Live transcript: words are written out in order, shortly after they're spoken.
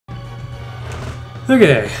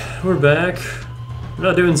Okay, we're back. We're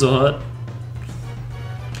not doing so hot.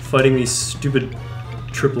 Fighting these stupid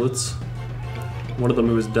triplets. One of them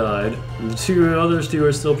who has died, and the two others two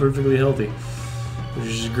are still perfectly healthy, which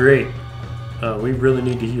is great. We really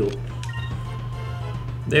need to heal.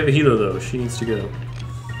 They have a healer though. She needs to go.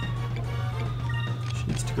 She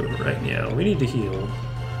needs to go right now. We need to heal.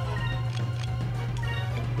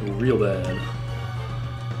 Real bad.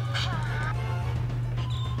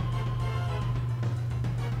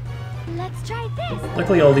 Let's try this.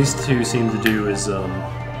 Luckily, all these two seem to do is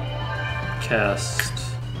cast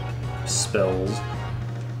spells.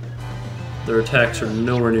 Their attacks are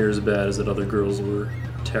nowhere near as bad as that other girl's were.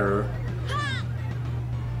 Terror.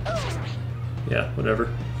 Yeah,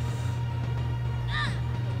 whatever.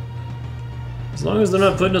 As long as they're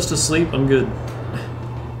not putting us to sleep, I'm good.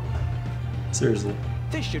 Seriously.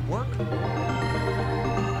 This should work.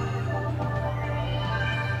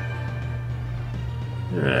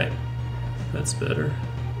 Alright. That's better.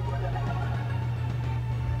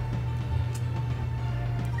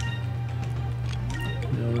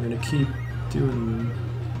 Now we're gonna keep doing...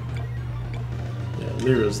 Yeah,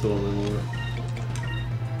 Lyra's the only more.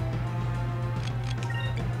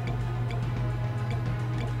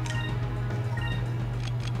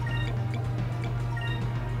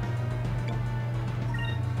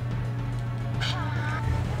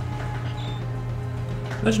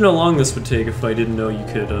 Imagine how long this would take if I didn't know you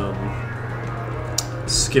could,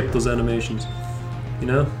 skip those animations. You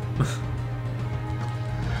know?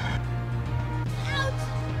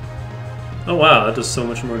 Oh wow, that does so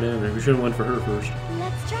much more damage. We should have went for her first.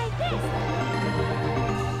 Let's try this.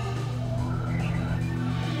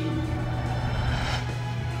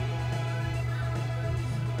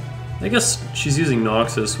 I guess she's using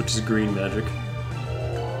Noxus, which is green magic.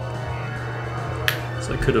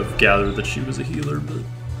 So I could have gathered that she was a healer, but...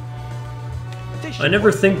 I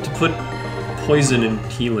never think to put poison and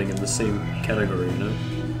healing in the same category, you know?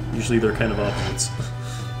 Usually they're kind of opposites.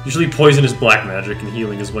 Usually poison is black magic and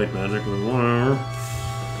healing is white magic. Oh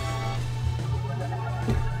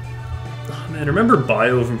man, remember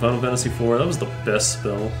Bio from Final Fantasy IV? That was the best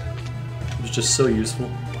spell. It was just so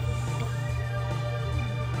useful.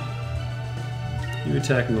 You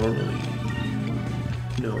attack normally.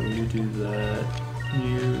 No, you do that.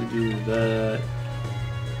 You do that.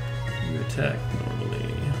 You attack normally.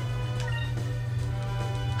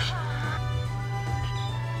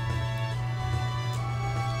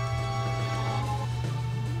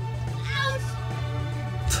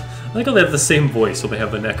 I like how they have the same voice, so they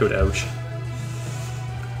have an echoed ouch.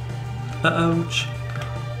 Ouch.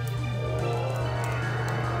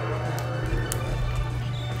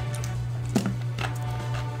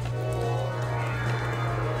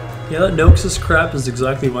 Yeah, that Noxus crap is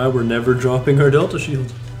exactly why we're never dropping our Delta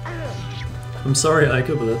Shield. I'm sorry,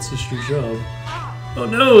 Aika, but that's just your job. Oh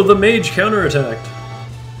no, the mage counterattacked!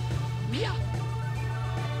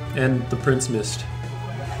 And the prince missed.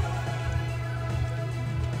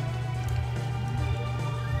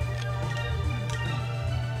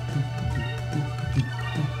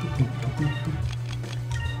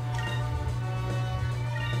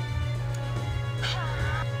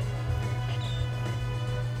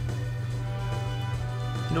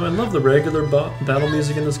 You know, I love the regular battle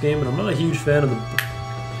music in this game, but I'm not a huge fan of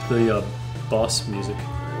the boss music.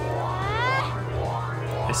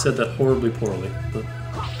 I said that horribly poorly, but...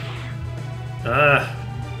 Ah!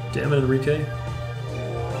 Damn it, Enrique.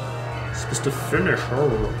 Supposed to finish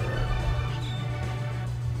her.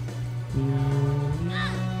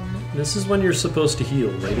 This is when you're supposed to heal,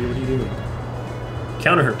 lady. What are you doing?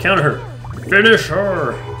 Counter her! Counter her! Finish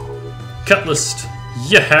her! Cutlass!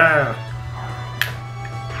 Yeah!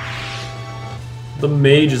 The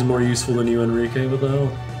mage is more useful than you, Enrique. What the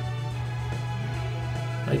hell?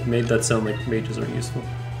 I made that sound like mages aren't useful.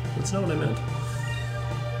 That's not what I meant.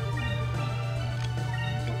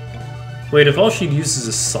 Wait, if all she uses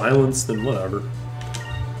is silence, then whatever.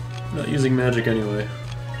 I'm not using magic anyway.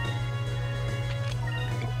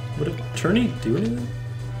 Would a tourney do anything?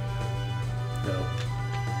 No.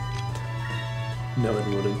 No, it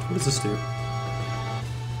wouldn't. What does this do?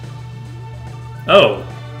 Oh!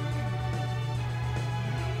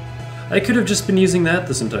 I could have just been using that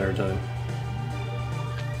this entire time.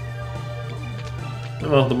 Oh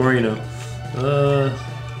well, the more you know.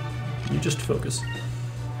 You just focus.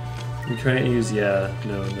 I'm trying to use, yeah,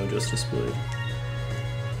 no Justice Blade.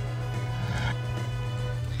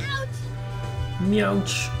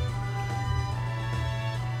 Meouch.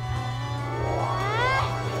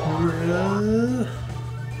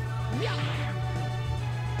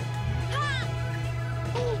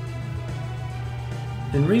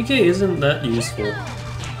 Enrique isn't that useful,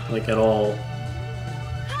 like at all.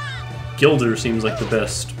 Gilder seems like the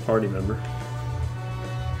best party member.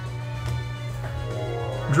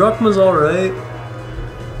 Drachma's alright.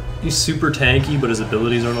 He's super tanky, but his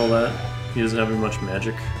abilities aren't all that. He doesn't have very much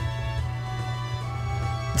magic.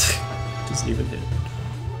 Doesn't even hit.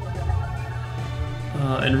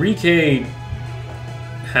 Enrique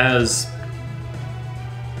has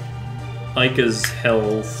Aika's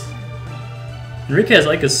health. Enrique has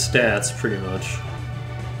Aika's stats, pretty much.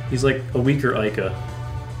 He's like a weaker Aika.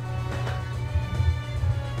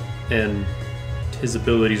 And his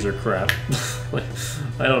abilities are crap. Like,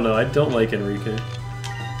 I don't know, I don't like Enrique.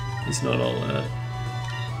 He's not all that.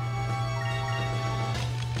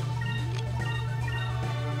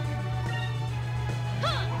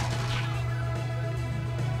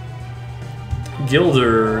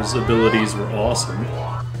 Gilder's abilities were awesome.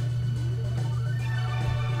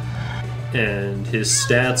 And his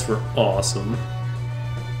stats were awesome.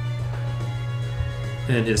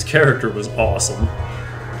 And his character was awesome.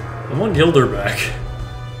 I want Gilder back.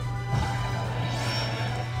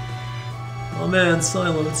 Oh man,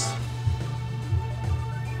 silence.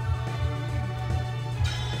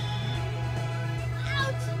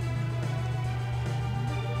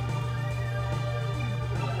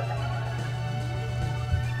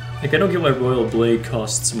 Like, I don't get why Royal Blade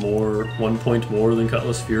costs more, 1 point more than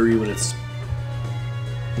Cutlass Fury when it's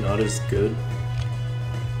not as good.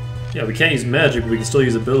 Yeah, we can't use magic, but we can still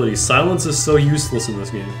use abilities. Silence is so useless in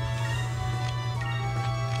this game.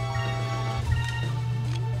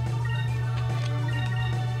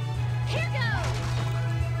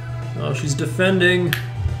 Oh, she's defending.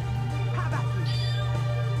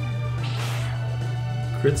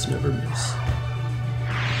 Crits never miss.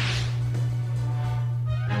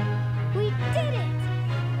 We did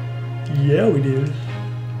it! Yeah, we did.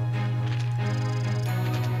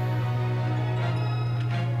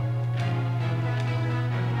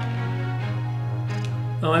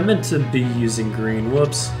 Oh, I meant to be using green.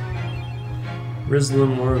 Whoops.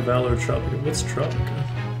 Rizlim or Valor Tropica. What's Tropica?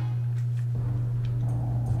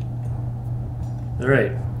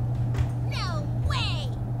 Alright. No way!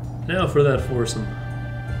 Now for that foursome.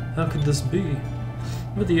 How could this be?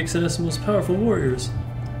 We're the XNS most powerful warriors.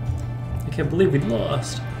 I can't believe we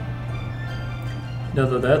lost. Now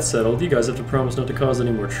that that's settled, you guys have to promise not to cause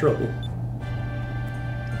any more trouble.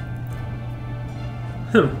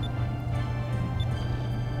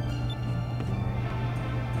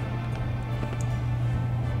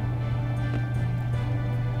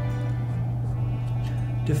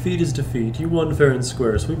 Defeat is defeat. You won fair and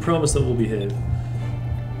square, so we promise that we'll behave.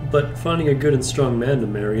 But finding a good and strong man to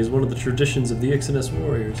marry is one of the traditions of the XNS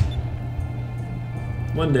warriors.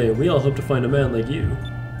 One day, we all hope to find a man like you.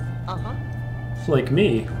 Uh-huh. Like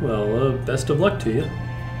me? Well, best of luck to you.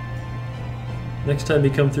 Next time you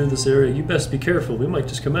come through this area, you best be careful. We might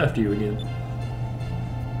just come after you again.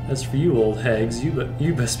 As for you old hags,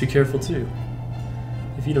 you best be careful too.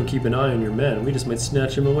 If you don't keep an eye on your man, we just might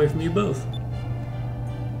snatch him away from you both.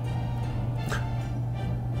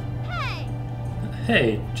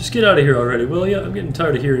 Hey, just get out of here already, will ya? I'm getting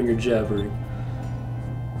tired of hearing your jabbering.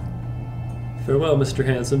 Farewell, Mr.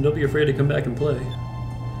 Handsome. Don't be afraid to come back and play.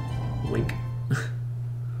 Wink.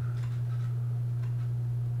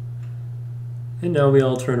 And now we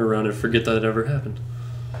all turn around and forget that it ever happened.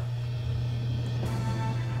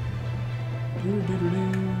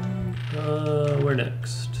 Where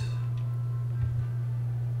next?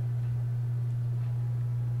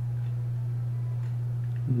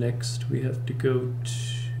 Next, we have to go to...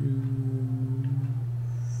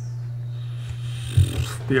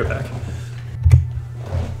 Be right back.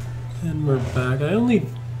 And we're back. I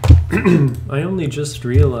only just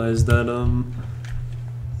realized that,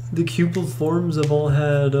 the Cupel forms have all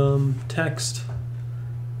had, text.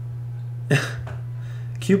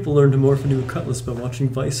 Cupel learned to morph into a cutlass by watching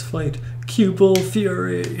Vice fight. Cupel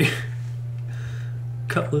Fury!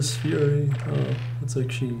 Cutlass Fury. Oh, that's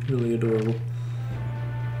actually really adorable.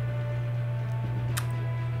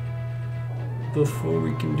 Before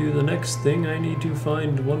we can do the next thing, I need to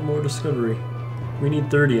find one more discovery. We need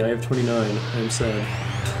 30, I have 29. I'm sad.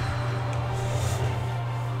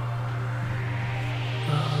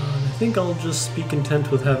 I think I'll just be content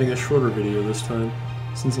with having a shorter video this time,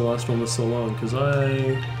 since the last one was so long, because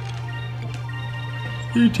I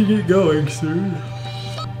need to get going soon.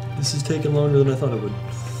 This is taking longer than I thought it would.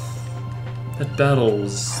 That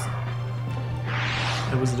battles...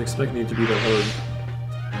 I wasn't expecting it to be that hard.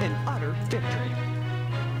 An utter victory.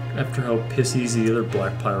 After how piss easy the other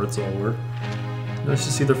black pirates all were. Nice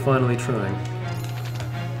to see they're finally trying.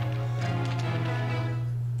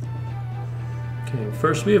 Okay, Okay,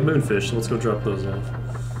 first we have moonfish, so let's go drop those off.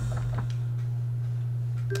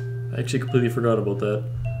 I actually completely forgot about that.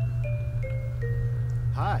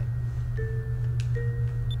 Hi.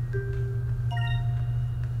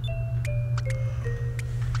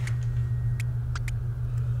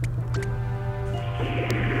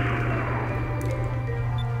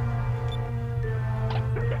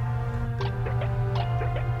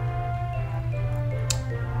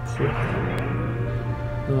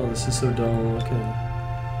 Oh, this is so dull. Okay.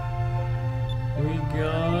 We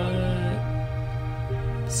got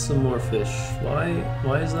some more fish.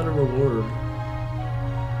 Why is that a reward?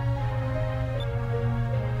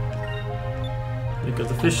 Like, are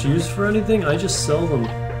the fish used for anything? I just sell them.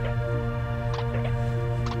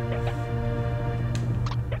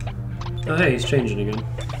 Oh hey, he's changing again.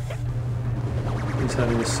 He's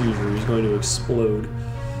having a seizure. He's going to explode.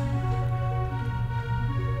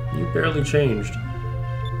 You barely changed.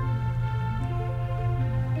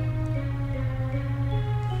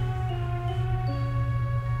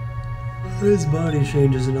 His body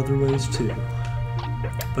changes in other ways too.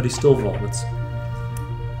 But he still vomits.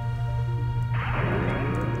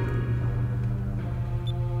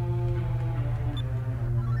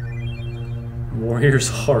 Warrior's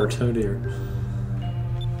heart, oh dear.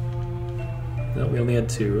 No, we only had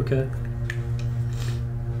 2, okay.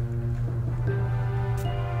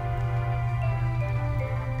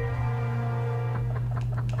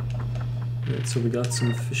 Alright, so we got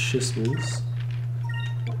some fishisms.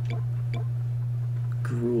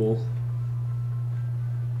 Gruel.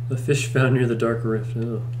 The fish found near the dark rift.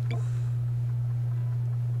 Oh.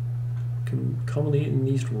 Commonly eaten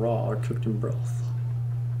these raw or cooked in broth.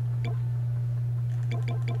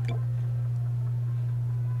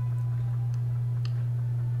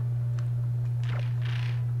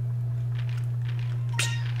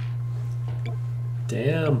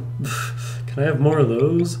 Damn. Can I have more of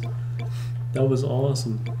those? That was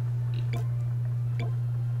awesome.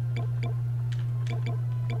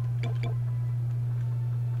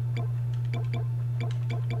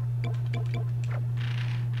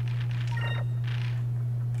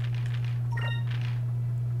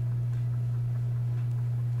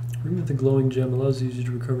 Room with the glowing gem allows you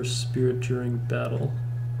to recover spirit during battle.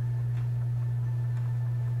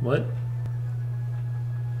 What?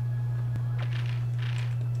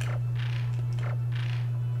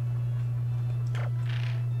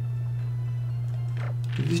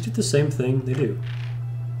 Do these do the same thing? They do.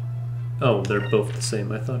 Oh, they're both the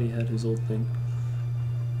same. I thought he had his old thing.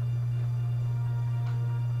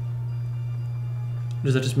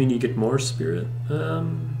 Does that just mean you get more spirit?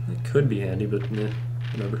 It could be handy, but nah,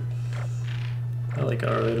 whatever. I like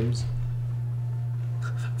our items.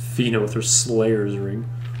 Fina with her Slayer's ring.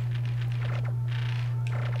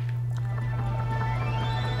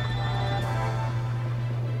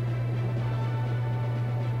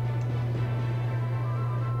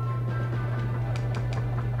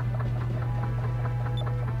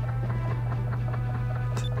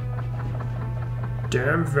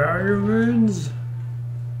 Damn vitamins!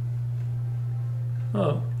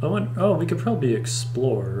 Oh, oh, we could probably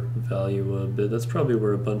explore value a bit. That's probably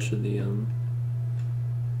where a bunch of the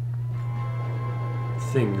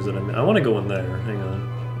things that I want to go in there. Hang on.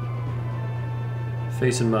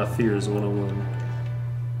 Facing my fears 101.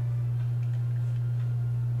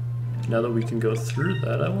 Now that we can go through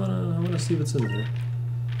that, I wanna see what's in there.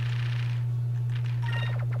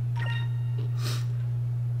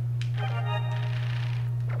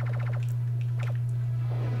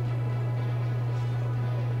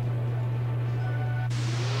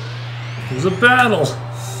 It was a battle!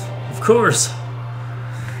 Of course!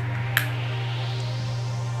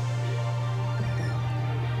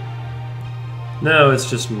 No, it's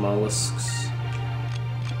just mollusks.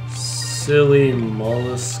 Silly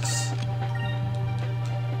mollusks.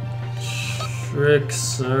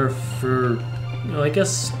 Tricks are for... Well, I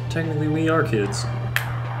guess technically we are kids.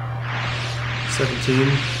 17,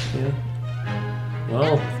 yeah.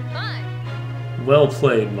 Well, well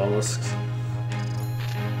played, mollusks.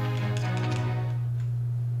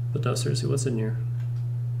 But no, seriously, what's in here?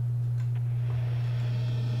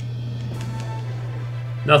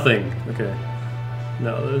 Nothing. Okay.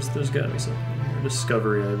 No, there's gotta be something in here.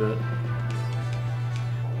 Discovery, I bet.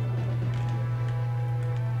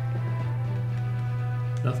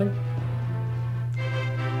 Nothing?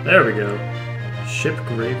 There we go. Ship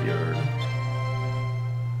graveyard.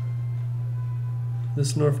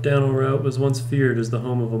 This North Downhill route was once feared as the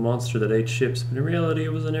home of a monster that ate ships, but in reality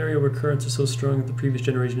it was an area where currents are so strong that the previous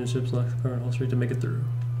generation of ships lacked the power and hull strength to make it through.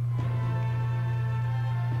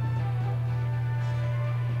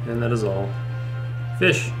 And that is all.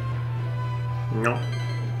 Fish! No.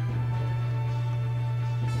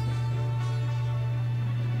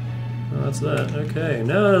 Well, that's that. Okay,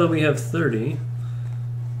 now that we have 30,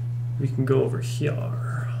 we can go over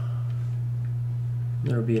here.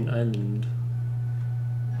 There'll be an island.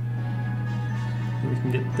 We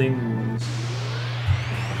can get things.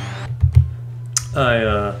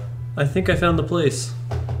 I think I found the place.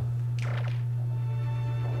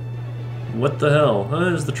 What the hell? Oh,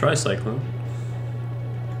 there's the tricyclone.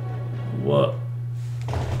 What?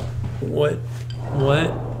 What?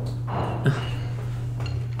 What?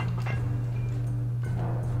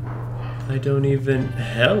 I don't even...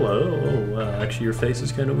 Hello? Oh, wow. Actually, your face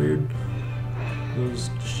is kind of weird. Those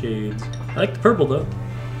shades. I like the purple, though.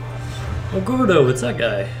 Oh, Gordo, it's that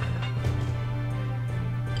guy.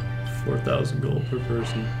 4,000 gold per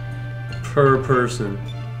person. Per person.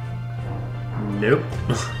 Nope.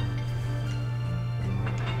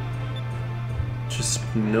 Just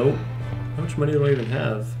nope. How much money do I even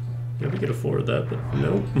have? Yeah, we could afford that, but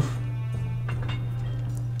nope.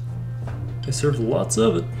 I served lots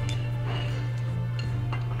of it.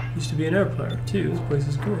 Used to be an empire too. This place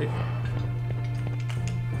is great.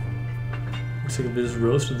 Looks like I just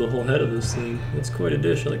roasted the whole head of this thing. That's quite a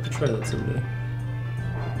dish. I'd like to try that someday.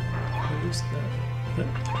 What is that?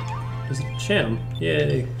 Is it jam?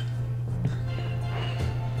 Yay!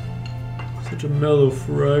 Such a mellow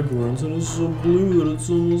fragrance, and it's so blue that it's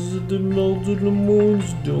almost as if it melted in a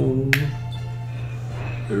moonstone.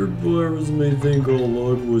 Everybody may think all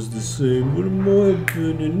log was the same, but in my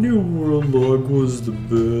opinion, New World log was the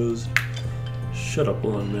best. Shut up,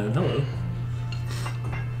 blonde man. Hello.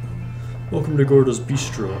 Welcome to Gordo's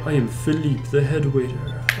Bistro. I am Philippe, the head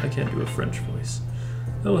waiter. I can't do a French voice.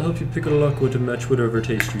 I will help you pick a Laqua to match whatever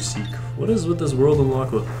taste you seek. What is with this world in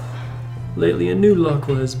Laqua? Lately, a new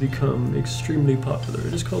Laqua has become extremely popular.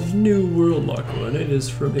 It is called New World Laqua, and it is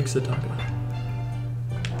from Ixataga.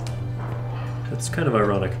 That's kind of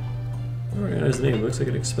ironic. I don't recognize the name. It looks like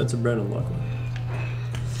an expensive brand of Laqua.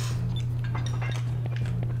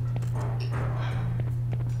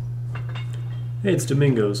 Hey, it's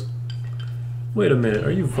Domingo's. Wait a minute,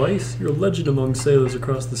 are you Vice? You're a legend among sailors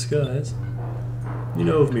across the skies. You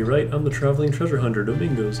know of me, right? I'm the traveling treasure hunter,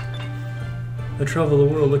 Domingos. I travel the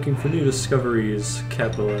world looking for new discoveries,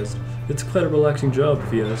 capitalized. It's quite a relaxing job,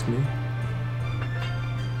 if you ask me.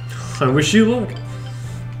 I wish you luck!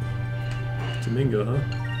 Domingo, huh?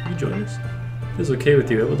 You join us? If it's okay with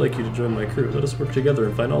you, I would like you to join my crew. Let us work together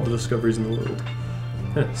and find all the discoveries in the world.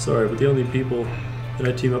 Sorry, but the only people that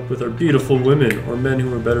I team up with are beautiful women, or men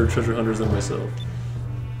who are better treasure hunters than myself.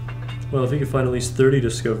 Well, if you can find at least 30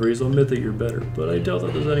 discoveries, I'll admit that you're better, but I doubt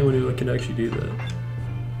that there's anyone who can actually do that.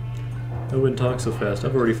 I wouldn't talk so fast.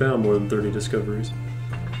 I've already found more than 30 discoveries.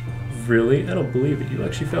 Really? I don't believe it. You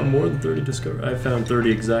actually found more than 30 discoveries. I found 30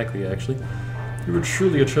 exactly, actually. You were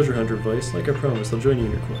truly a treasure hunter, Vice. Like I promised, I'll join you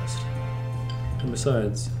in your quest. And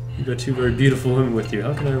besides, you've got two very beautiful women with you.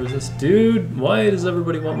 How can I resist? Dude, why does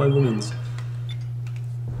everybody want my women's?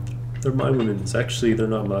 They're my women's. Actually, they're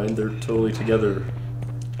not mine. They're totally together.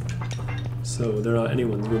 So they're not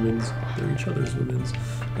anyone's women's. They're each other's women's.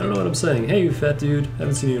 I don't know what I'm saying. Hey, you fat dude.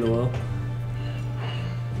 Haven't seen you in a while.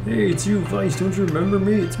 Hey, it's you, Vice. Don't you remember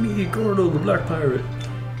me? It's me, Gordo, the Black Pirate.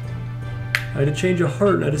 I had a change of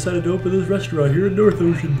heart and I decided to open this restaurant here in North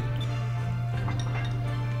Ocean.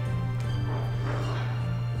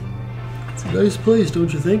 It's a nice place,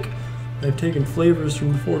 don't you think? I've taken flavors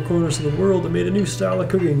from the four corners of the world and made a new style of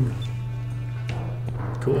cooking.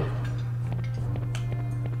 Cool.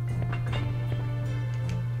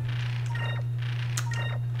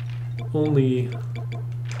 Only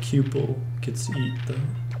Cupel gets to eat, though.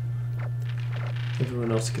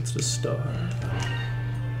 Everyone else gets to starve.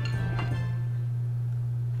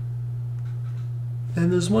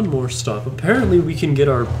 And there's one more stop. Apparently we can get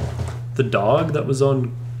the dog that was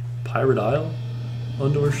on Pirate Isle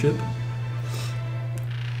onto our ship.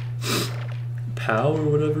 Pow or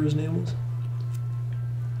whatever his name was.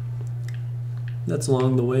 That's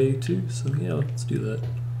along the way too, so yeah, let's do that.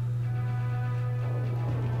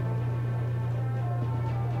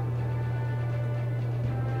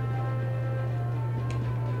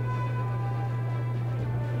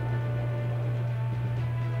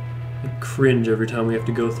 I cringe every time we have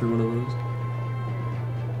to go through one of those.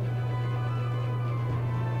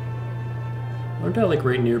 Aren't I like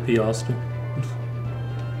right near P. Austin?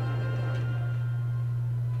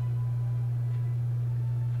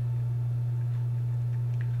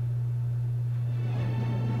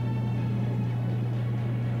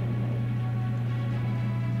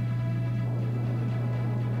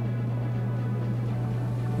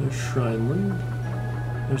 There's Shrineland.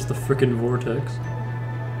 There's the frickin' vortex.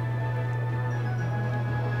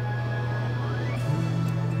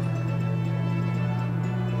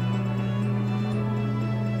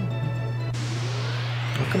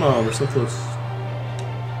 Come on, we're so close.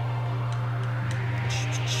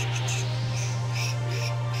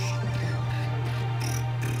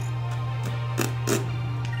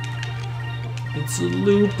 It's a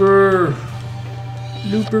looper!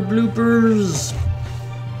 Looper bloopers!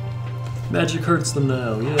 Magic hurts them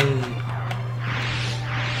now, yay!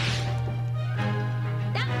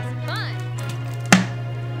 That was fun.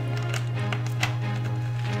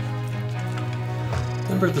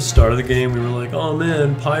 Remember at the start of the game we were like, oh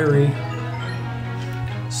man, Pyre.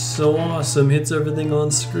 So awesome, hits everything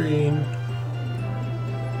on screen.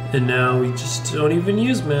 And now we just don't even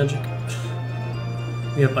use magic.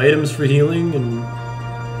 We have items for healing and...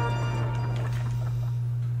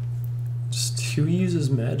 just who uses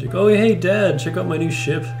magic? Oh hey Dad, check out my new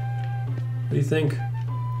ship. What do you think?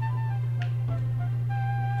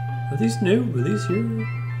 Are these new? Are these here?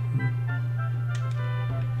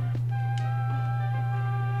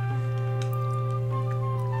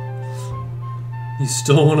 You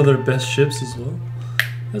stole one of their best ships as well?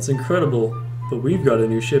 That's incredible. But we've got a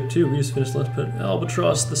new ship too. We just finished last put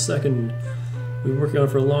Albatross the Second. We've been working on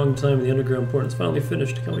it for a long time and the underground port is finally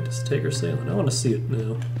finished. Can't wait to take her sailing. I want to see it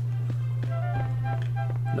now.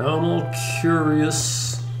 Now I'm all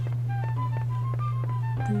curious.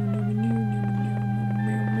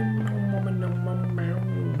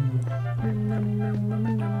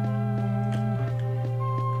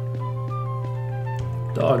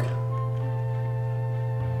 Dog.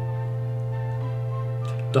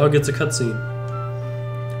 Dog gets a cutscene.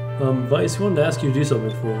 Vice, we wanted to ask you to do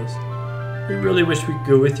something for us. We really wish we could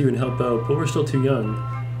go with you and help out, but we're still too young.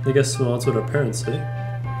 I guess, well, that's what our parents say.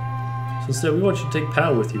 So instead, we want you to take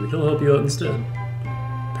Pow with you. He'll help you out instead.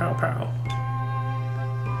 Pow Pow.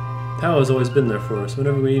 Pow has always been there for us.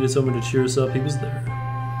 Whenever we needed someone to cheer us up, he was there.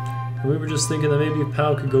 And we were just thinking that maybe if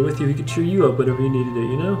Pow could go with you, he could cheer you up whenever you needed it,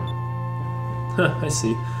 you know? Huh, I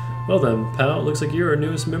see. Well then, Pow, it looks like you're our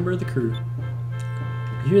newest member of the crew.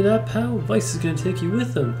 You hear that, Pow? Vice is gonna take you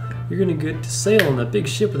with him. You're gonna get to sail on that big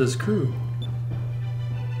ship with his crew.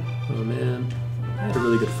 Oh man, I had a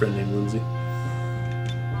really good friend named Lindsay.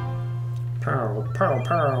 Pow, pow,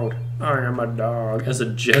 pow, I am a dog. As a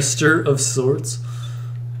jester of sorts.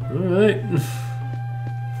 Alright.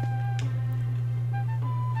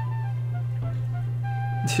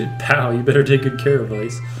 Dude, Pow, you better take good care of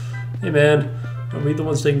Vice. Hey man, are we the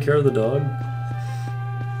ones taking care of the dog?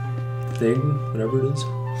 Thing, whatever it is.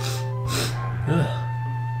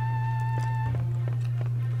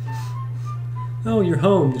 Oh, you're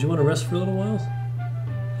home. Did you want to rest for a little while?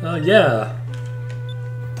 Yeah.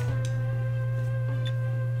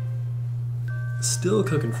 Still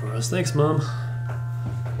cooking for us. Thanks, Mom.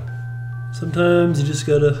 Sometimes you just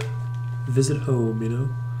gotta visit home, you know?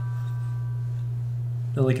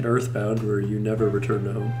 Not like an Earthbound where you never return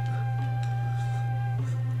to home.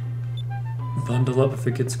 Bundle up if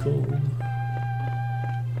it gets cold.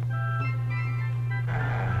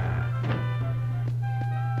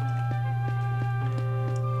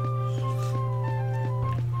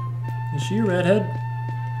 Is she a redhead?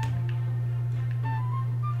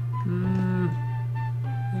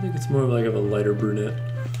 I think it's more like of a lighter brunette.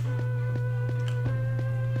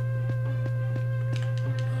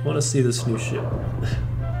 I want to see this new ship.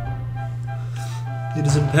 It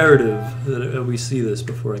is imperative that we see this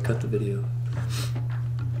before I cut the video.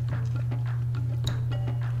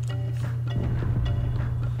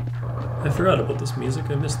 I forgot about this music.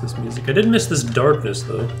 I missed this music. I didn't miss this darkness,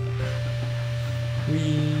 though.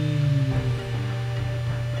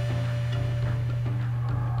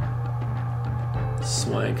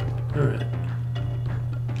 Swank. Alright.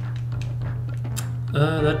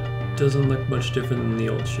 That doesn't look much different than the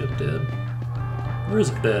old ship, Dad. Where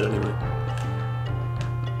is our dad, anyway?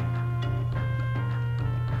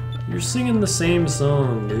 You're singing the same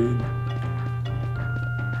song, dude.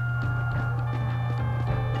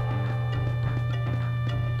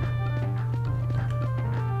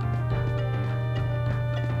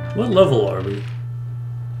 What level are we?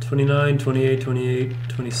 29, 28, 28,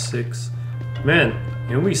 26. Man,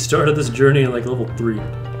 and we started this journey at like level 3.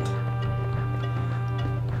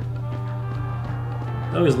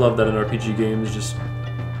 I always love that in RPG games, just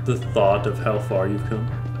the thought of how far you've come.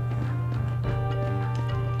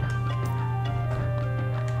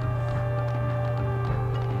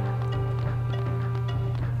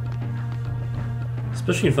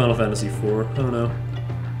 Especially in Final Fantasy IV, I don't know.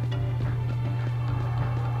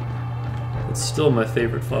 It's still my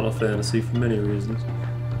favorite Final Fantasy for many reasons.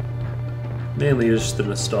 Mainly it's just the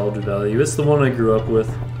nostalgia value. It's the one I grew up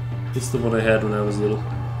with. It's the one I had when I was little.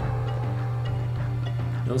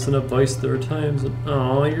 Listen up, Vice, there are times that,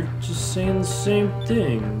 oh, you're just saying the same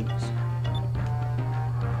things.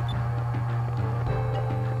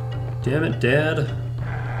 Damn it, Dad.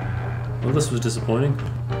 Well, this was disappointing.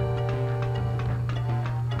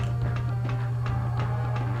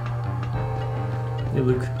 Hey,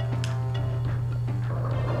 Luke.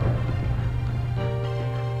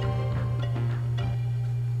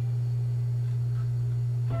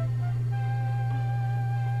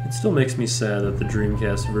 It still makes me sad that the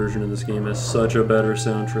Dreamcast version of this game has such a better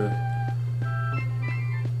soundtrack.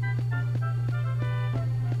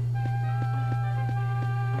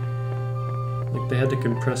 Like, they had to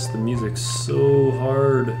compress the music so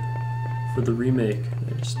hard for the remake.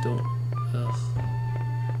 I just don't... Ugh.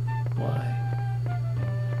 Why?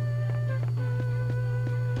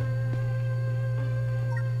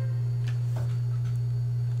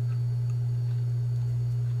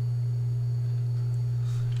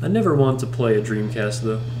 I never want to play a Dreamcast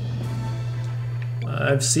though.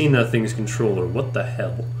 I've seen that thing's controller. What the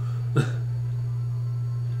hell? The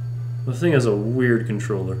thing has a weird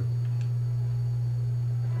controller.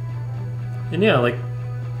 And yeah, like,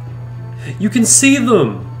 you can see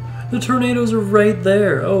them! The tornadoes are right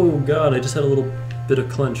there! Oh god, I just had a little bit of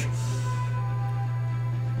clench.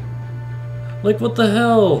 Like, what the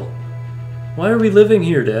hell? Why are we living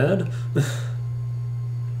here, Dad?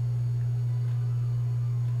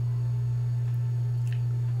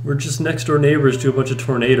 We're just next door neighbors to a bunch of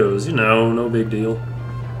tornadoes, you know, no big deal.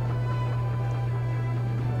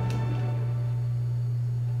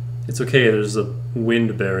 It's okay, there's a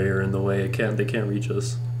wind barrier in the way, they can't reach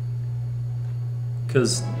us.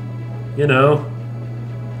 'Cause, you know,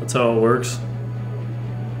 that's how it works.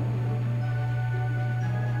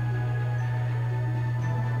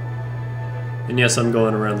 And yes, I'm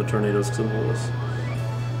going around the tornadoes because I'm homeless.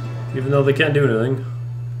 Even though they can't do anything.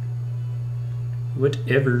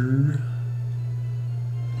 Whatever.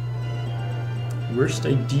 Worst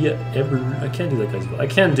idea ever. I can't do that guy's voice. I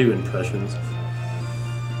can do impressions.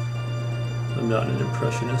 I'm not an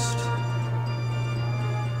impressionist.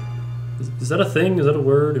 Is that a thing? Is that a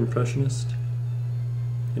word? Impressionist?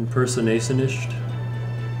 Impersonationist?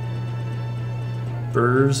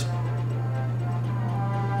 Burgers?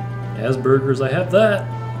 Asperger's, I have that.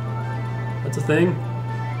 That's a thing.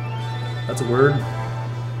 That's a word.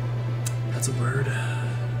 That's a word.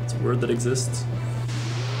 It's a word that exists.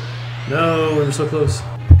 No, we were so close.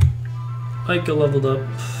 Ike leveled up.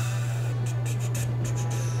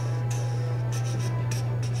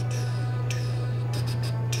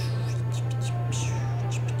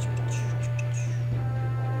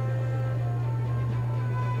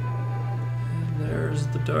 And there's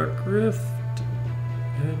the Dark Rift.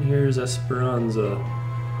 And here's Esperanza.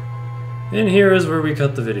 And here is where we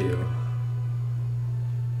cut the video.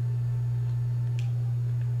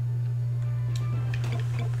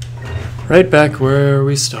 Right back where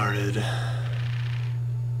we started.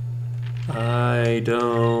 I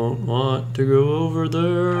don't want to go over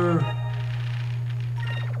there.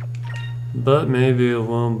 But maybe it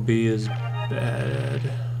won't be as bad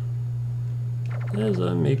as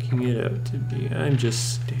I'm making it out to be. I'm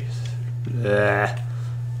just...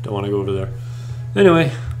 Don't want to go over there. Anyway,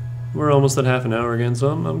 we're almost at half an hour again, so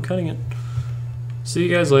I'm cutting it. See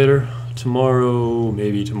you guys later. Tomorrow,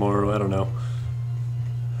 maybe tomorrow, I don't know.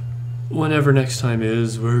 Whenever next time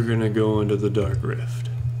is, we're gonna go into the Dark Rift.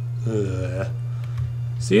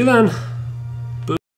 See you then!